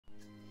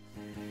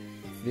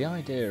The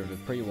idea of a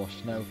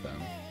pre-washed snow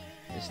foam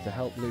is to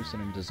help loosen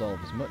and dissolve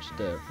as much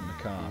dirt from the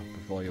car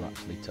before you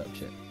actually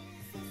touch it.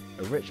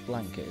 A rich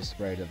blanket is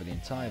sprayed over the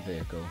entire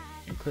vehicle,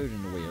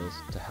 including the wheels,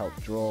 to help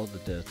draw the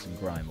dirt and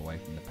grime away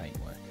from the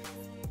paintwork.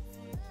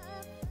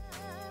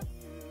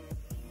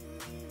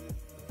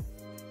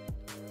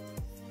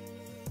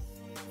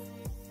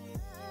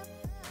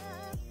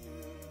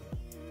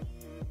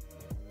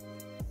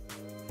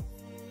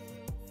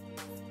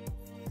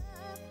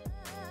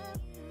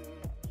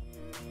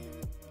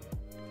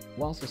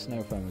 Whilst the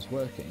snow foam is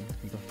working,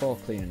 before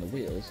cleaning the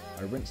wheels,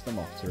 I rinse them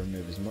off to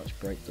remove as much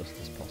brake dust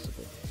as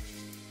possible.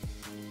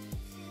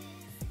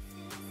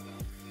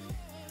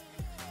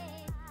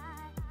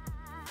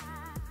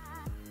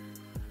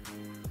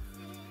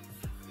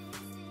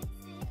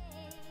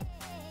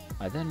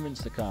 I then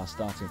rinse the car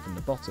starting from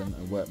the bottom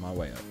and work my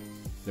way up.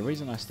 The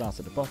reason I start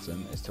at the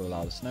bottom is to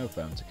allow the snow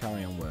foam to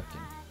carry on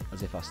working,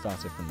 as if I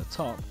started from the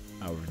top,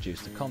 I will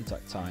reduce the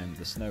contact time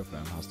the snow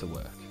foam has to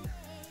work.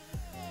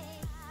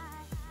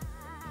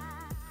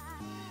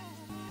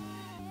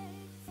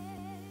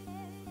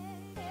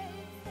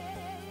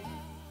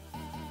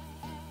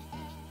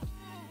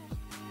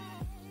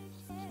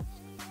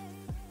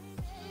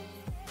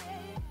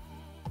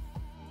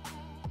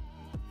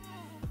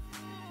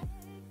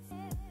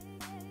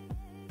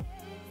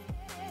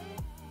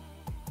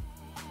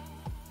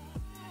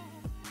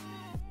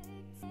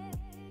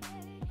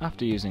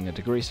 After using a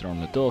degreaser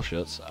on the door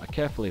shuts, I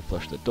carefully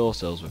flush the door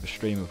sills with a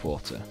stream of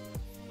water.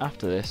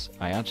 After this,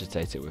 I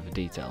agitate it with a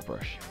detail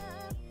brush.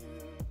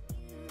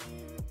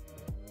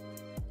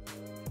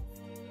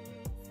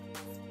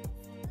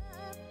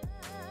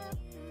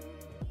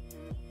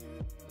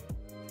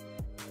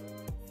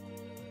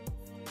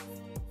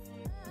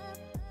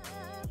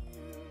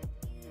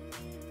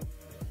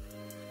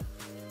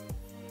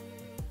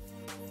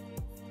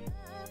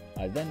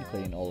 I then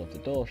clean all of the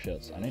door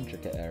shuts and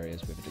intricate areas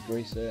with a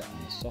degreaser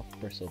and a soft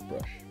bristled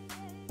brush.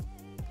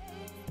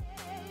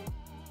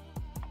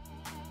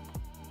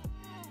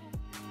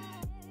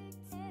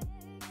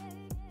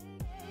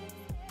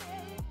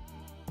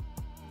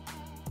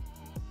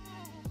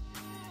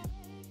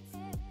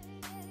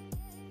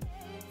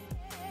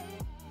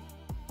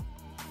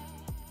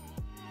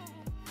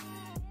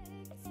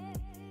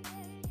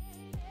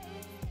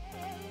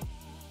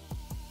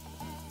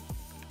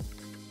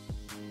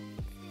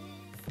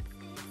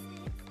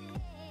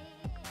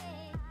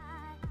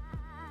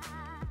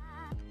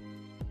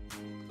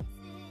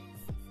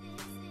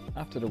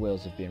 After the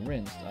wheels have been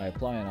rinsed, I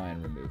apply an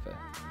iron remover.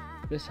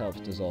 This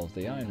helps dissolve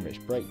the iron-rich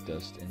brake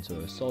dust into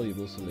a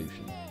soluble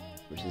solution,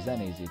 which is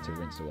then easy to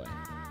rinse away.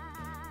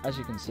 As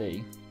you can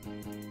see,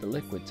 the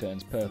liquid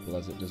turns purple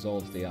as it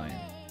dissolves the iron.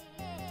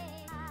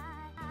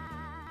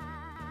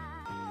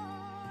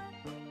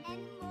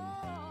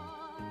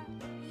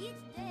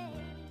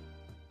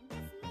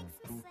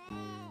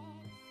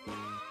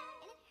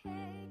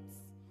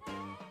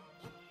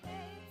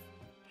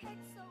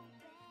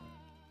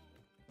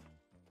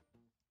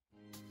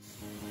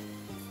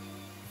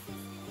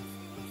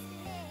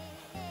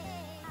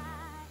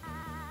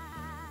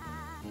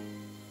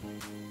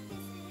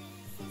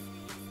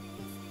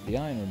 The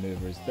iron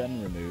remover is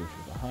then removed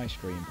with a high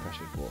stream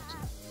pressured water.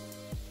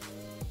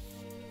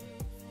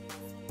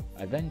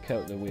 I then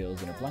coat the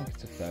wheels in a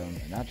blanket of foam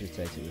and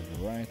agitate it with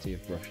a variety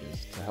of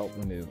brushes to help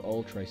remove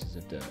all traces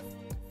of dirt.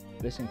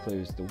 This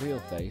includes the wheel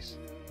face,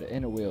 the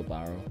inner wheel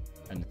barrel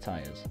and the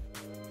tyres.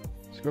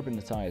 Scrubbing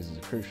the tyres is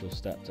a crucial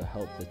step to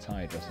help the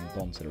tyre dressing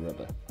bond to the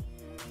rubber.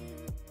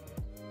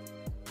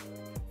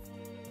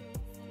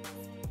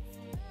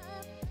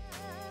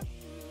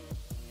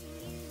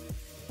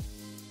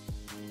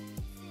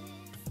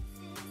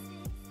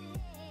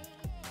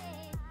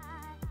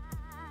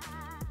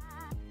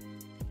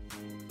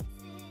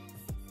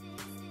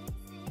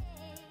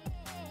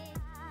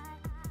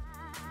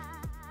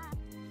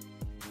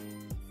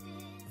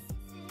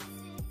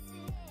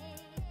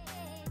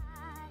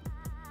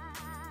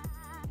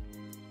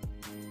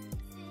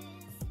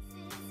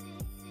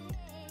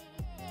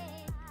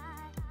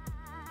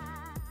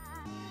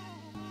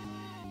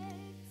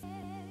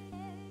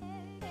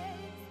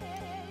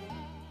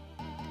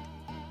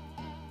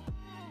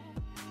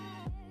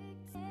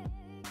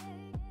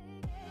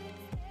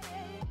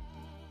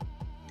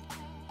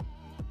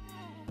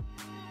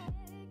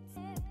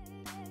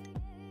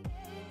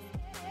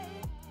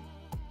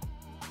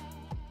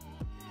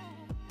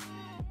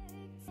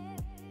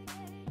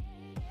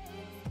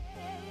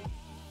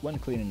 When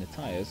cleaning the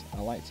tyres,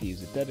 I like to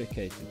use a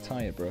dedicated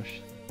tyre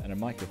brush and a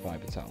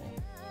microfiber towel.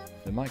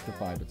 The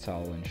microfiber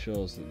towel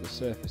ensures that the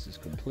surface is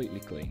completely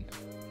clean.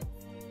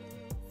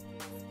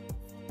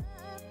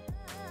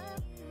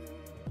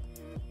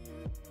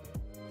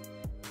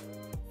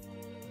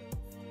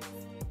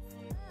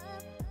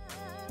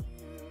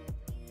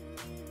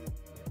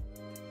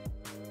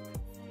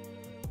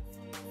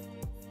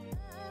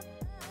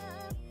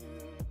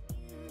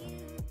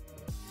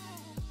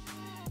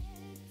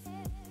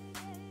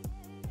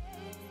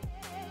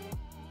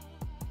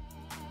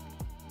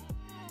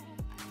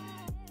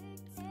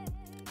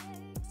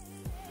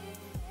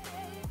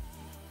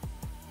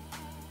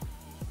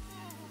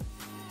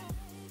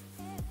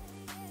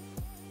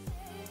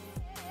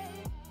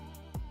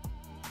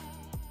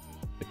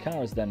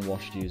 car is then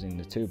washed using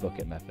the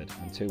 2-bucket method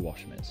and 2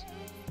 wash mitts.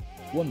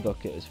 One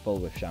bucket is full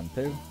with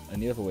shampoo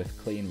and the other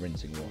with clean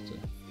rinsing water.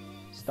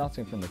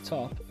 Starting from the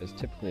top, as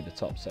typically the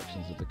top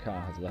sections of the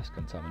car has less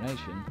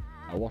contamination,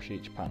 I wash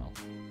each panel.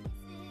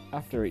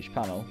 After each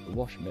panel, the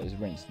wash mitt is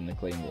rinsed in the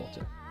clean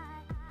water.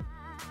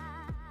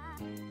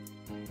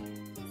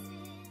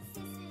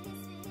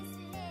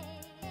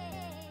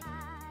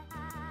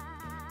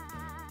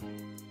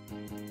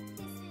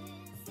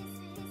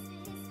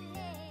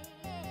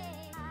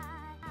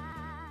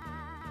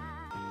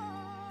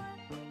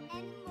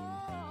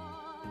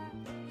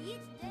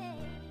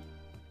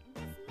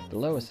 The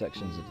lower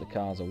sections of the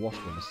cars are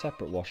washed with a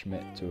separate wash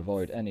mitt to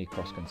avoid any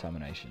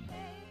cross-contamination.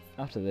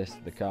 After this,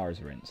 the car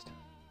is rinsed.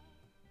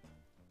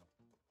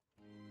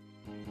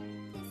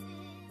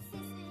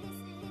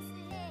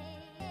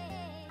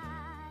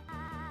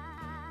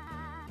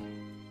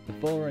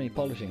 Before any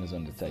polishing is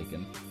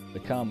undertaken, the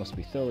car must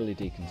be thoroughly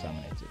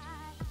decontaminated.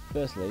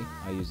 Firstly,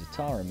 I use a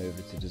tar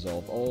remover to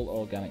dissolve all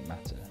organic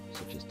matter,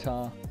 such as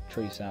tar,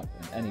 tree sap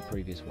and any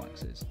previous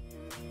waxes.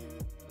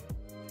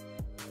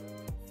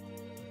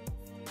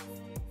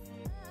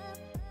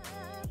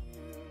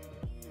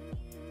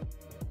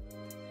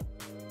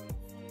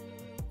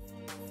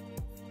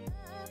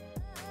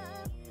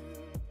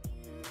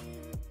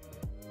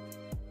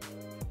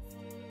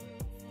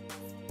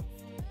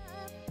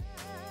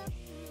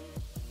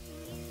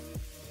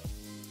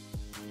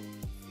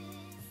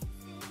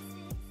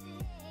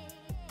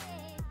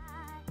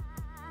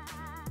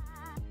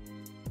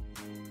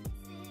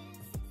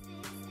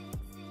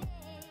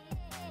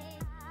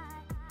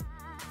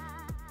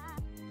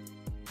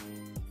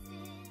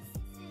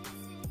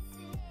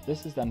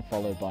 This is then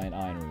followed by an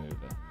iron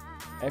remover.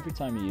 Every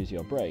time you use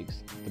your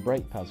brakes, the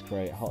brake pads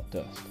create hot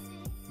dust.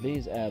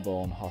 These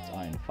airborne hot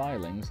iron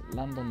filings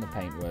land on the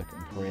paintwork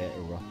and create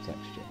a rough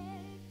texture.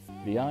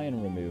 The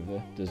iron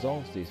remover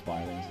dissolves these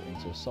filings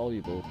into a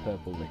soluble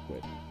purple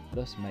liquid,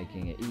 thus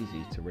making it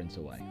easy to rinse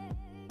away.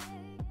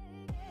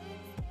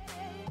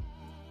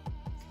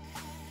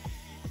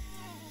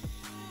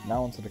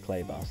 Now onto the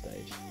clay bar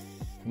stage.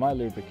 For my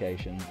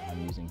lubrication,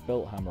 I'm using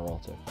Built Hammer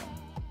Auto Foam.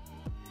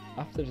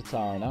 After the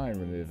tar and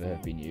iron remover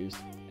have been used,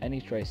 any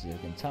traces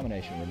of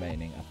contamination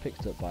remaining are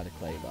picked up by the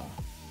clay bar.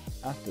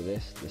 After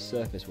this, the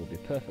surface will be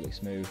perfectly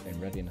smooth in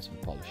readiness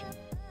for polishing.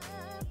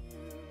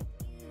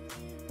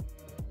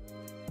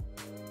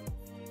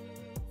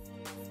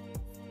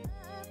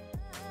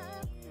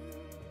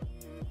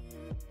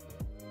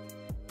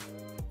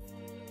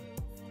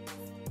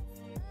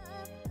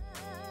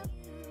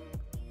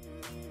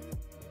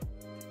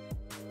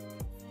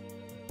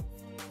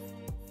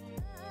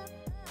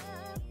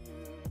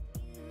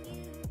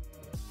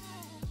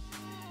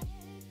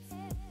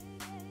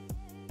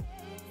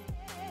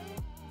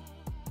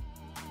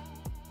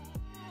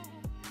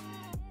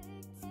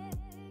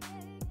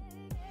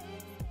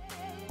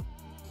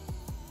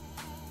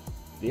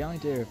 The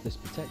idea of this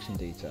protection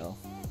detail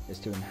is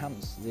to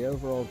enhance the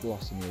overall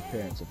gloss and the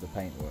appearance of the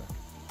paintwork.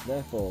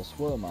 Therefore,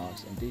 swirl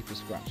marks and deeper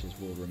scratches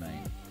will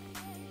remain.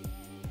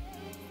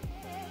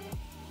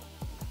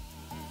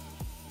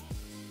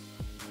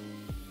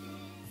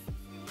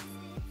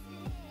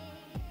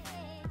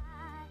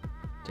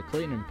 To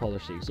clean and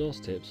polish the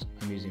exhaust tips,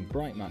 I'm using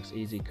Bright Max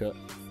Easy Cut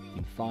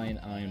and fine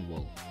iron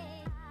wool.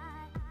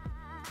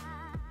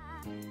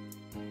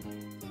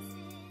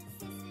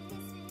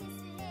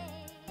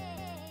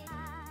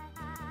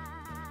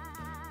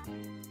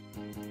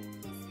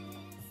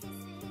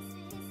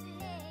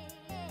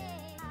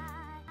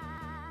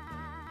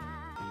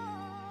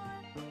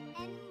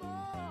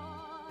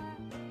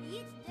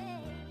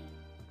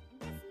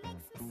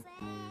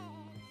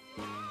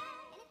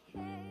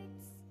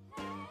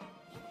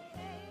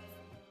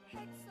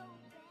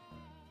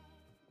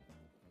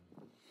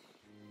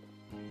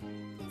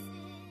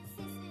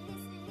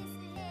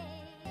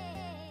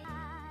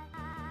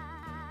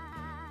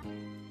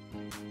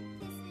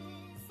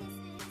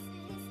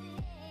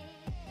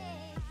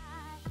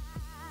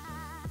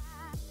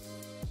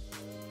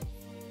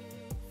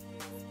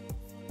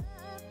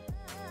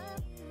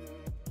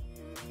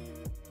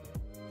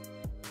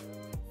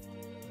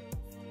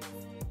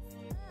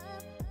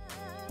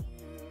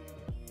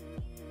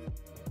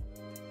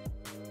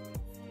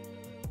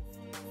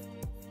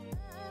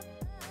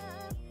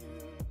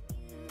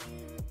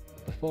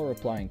 Before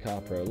applying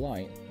Carpro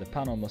Lite, the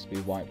panel must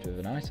be wiped with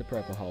an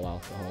isopropyl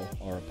alcohol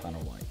or a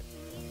panel wipe.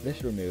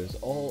 This removes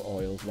all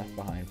oils left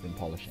behind from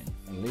polishing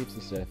and leaves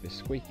the surface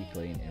squeaky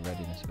clean in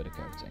readiness for the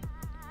coating.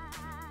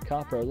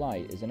 Carpro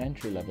Lite is an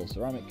entry-level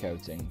ceramic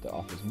coating that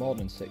offers more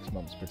than 6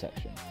 months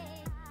protection.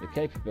 The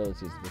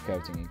capabilities of the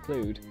coating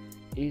include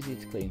easy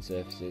to clean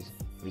surfaces,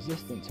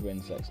 resistant to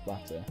insect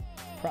splatter,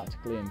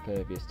 practically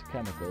impervious to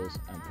chemicals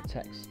and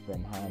protects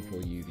from harmful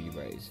UV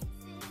rays.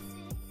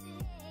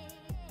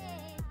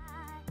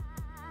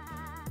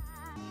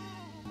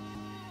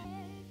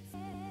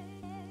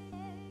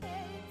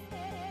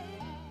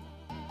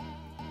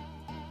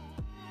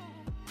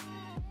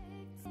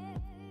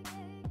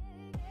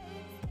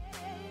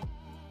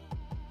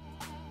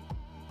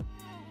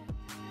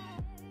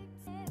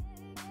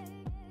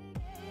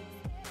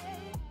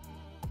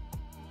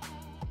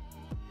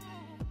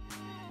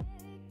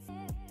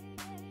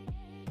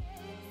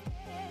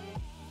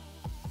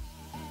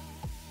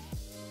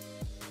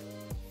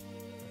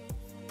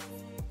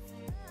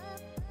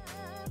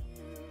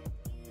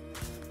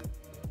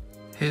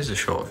 Here's a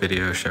short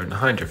video showing the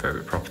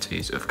hydrophobic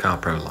properties of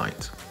Carpro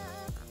Lite.